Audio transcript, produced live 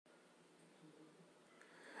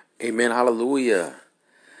Amen. Hallelujah.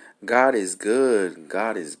 God is good.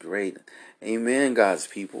 God is great. Amen, God's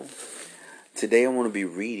people. Today I want to be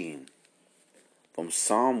reading from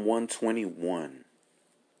Psalm 121,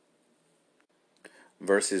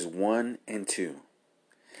 verses 1 and 2.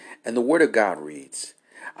 And the Word of God reads,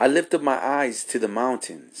 I lift up my eyes to the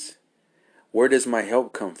mountains. Where does my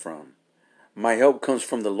help come from? My help comes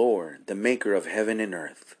from the Lord, the maker of heaven and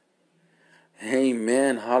earth.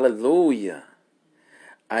 Amen. Hallelujah.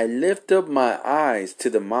 I lift up my eyes to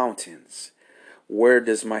the mountains. Where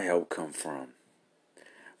does my help come from?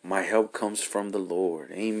 My help comes from the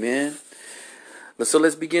Lord. Amen. So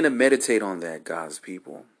let's begin to meditate on that, God's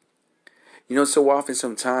people. So often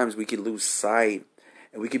sometimes we can lose sight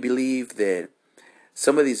and we can believe that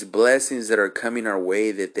some of these blessings that are coming our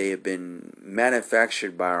way, that they have been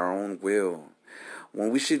manufactured by our own will,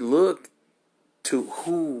 when we should look to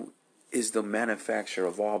who is the manufacturer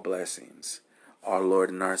of all blessings, our Lord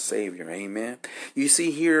and our Savior. Amen. You see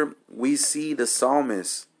here, we see the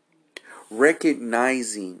psalmist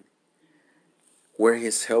recognizing where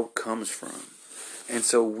his help comes from. And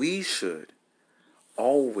so we should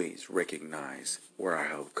always recognize where our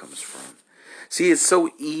help comes from. See, it's so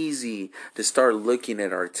easy to start looking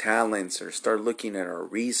at our talents or start looking at our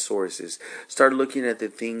resources, start looking at the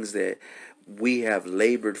things that we have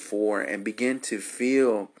labored for and begin to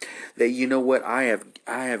feel that, you know what, I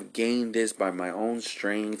have gained this by my own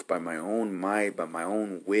strength, by my own might, by my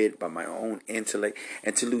own wit, by my own intellect,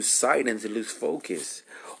 and to lose sight and to lose focus.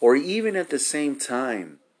 Or even at the same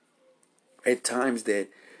time, at times that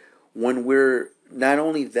when we're not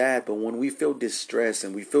only that, but when we feel distressed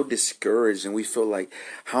and we feel discouraged and we feel like,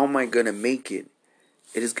 how am I going to make it?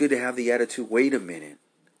 It is good to have the attitude, wait a minute,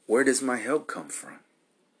 where does my help come from?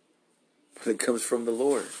 It comes from the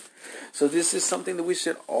Lord. So this is something that we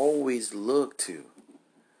should always look to.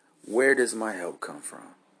 Where does my help come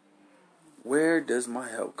from? Where does my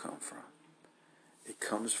help come from? It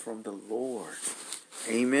comes from the Lord.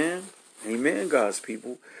 Amen. Amen, God's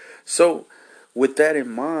people. So with that in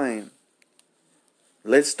mind,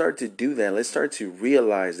 let's start to do that. Let's start to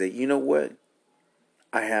realize that, you know what?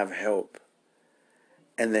 I have help.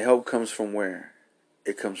 And the help comes from where?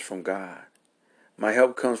 It comes from God. My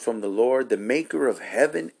help comes from the Lord, the maker of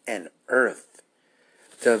heaven and earth.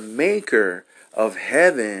 The maker of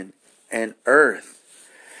heaven and earth.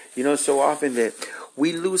 So often that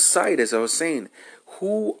we lose sight, as I was saying,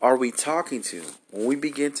 who are we talking to? When we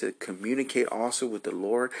begin to communicate also with the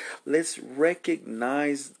Lord, let's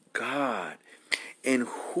recognize God and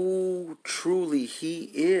who truly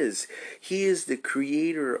He is. He is the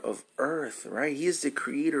creator of earth, right? He is the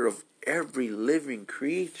creator of every living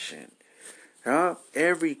creation.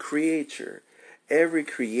 Every creature, every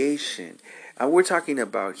creation. And we're talking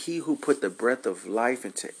about He who put the breath of life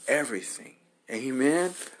into everything.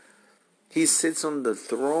 Amen. He sits on the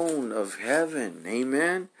throne of heaven.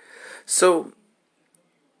 Amen. So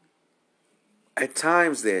at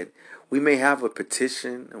times that we may have a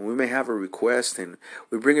petition and we may have a request and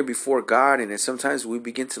we bring it before God, and then sometimes we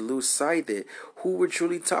begin to lose sight that who we're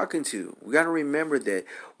truly talking to. We got to remember that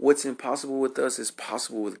what's impossible with us is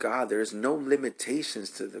possible with God. There is no limitations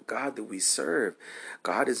to the God that we serve.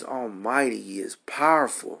 God is almighty. He is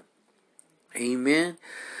powerful. Amen.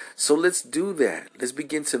 So let's do that. Let's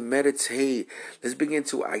begin to meditate. Let's begin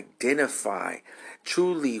to identify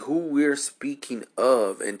truly who we're speaking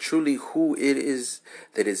of and truly who it is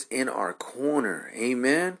that is in our corner.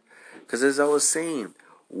 Amen. Because as I was saying,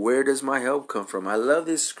 where does my help come from? I love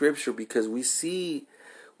this scripture because we see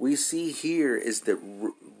here is the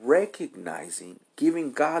recognizing,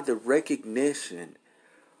 giving God the recognition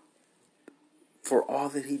for all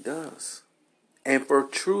that He does. And for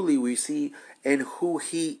truly we see in who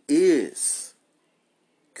He is,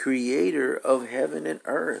 creator of heaven and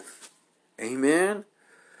earth. Amen.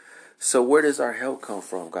 So where does our help come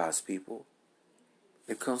from, God's people?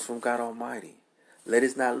 It comes from God Almighty. Let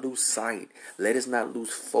us not lose sight. Let us not lose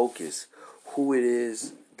focus. Who it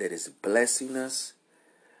is that is blessing us.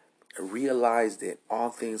 Realize that all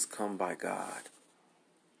things come by God.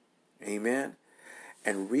 Amen.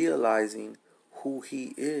 And realizing who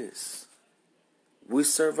He is. We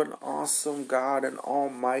serve an awesome God, an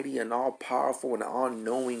almighty, an all-powerful, and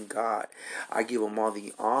all-knowing God. I give Him all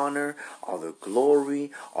the honor, all the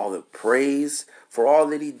glory, all the praise for all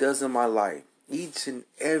that He does in my life. Each and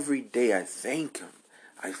every day I thank Him.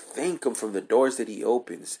 I thank Him from the doors that He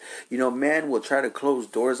opens. Man will try to close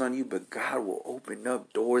doors on you, but God will open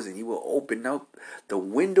up doors, and He will open up the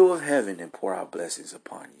window of heaven and pour out blessings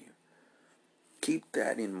upon you. Keep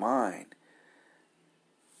that in mind.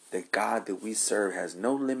 The God that we serve has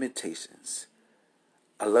no limitations.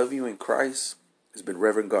 I love you in Christ. It's been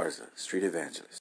Reverend Garza, Street Evangelist.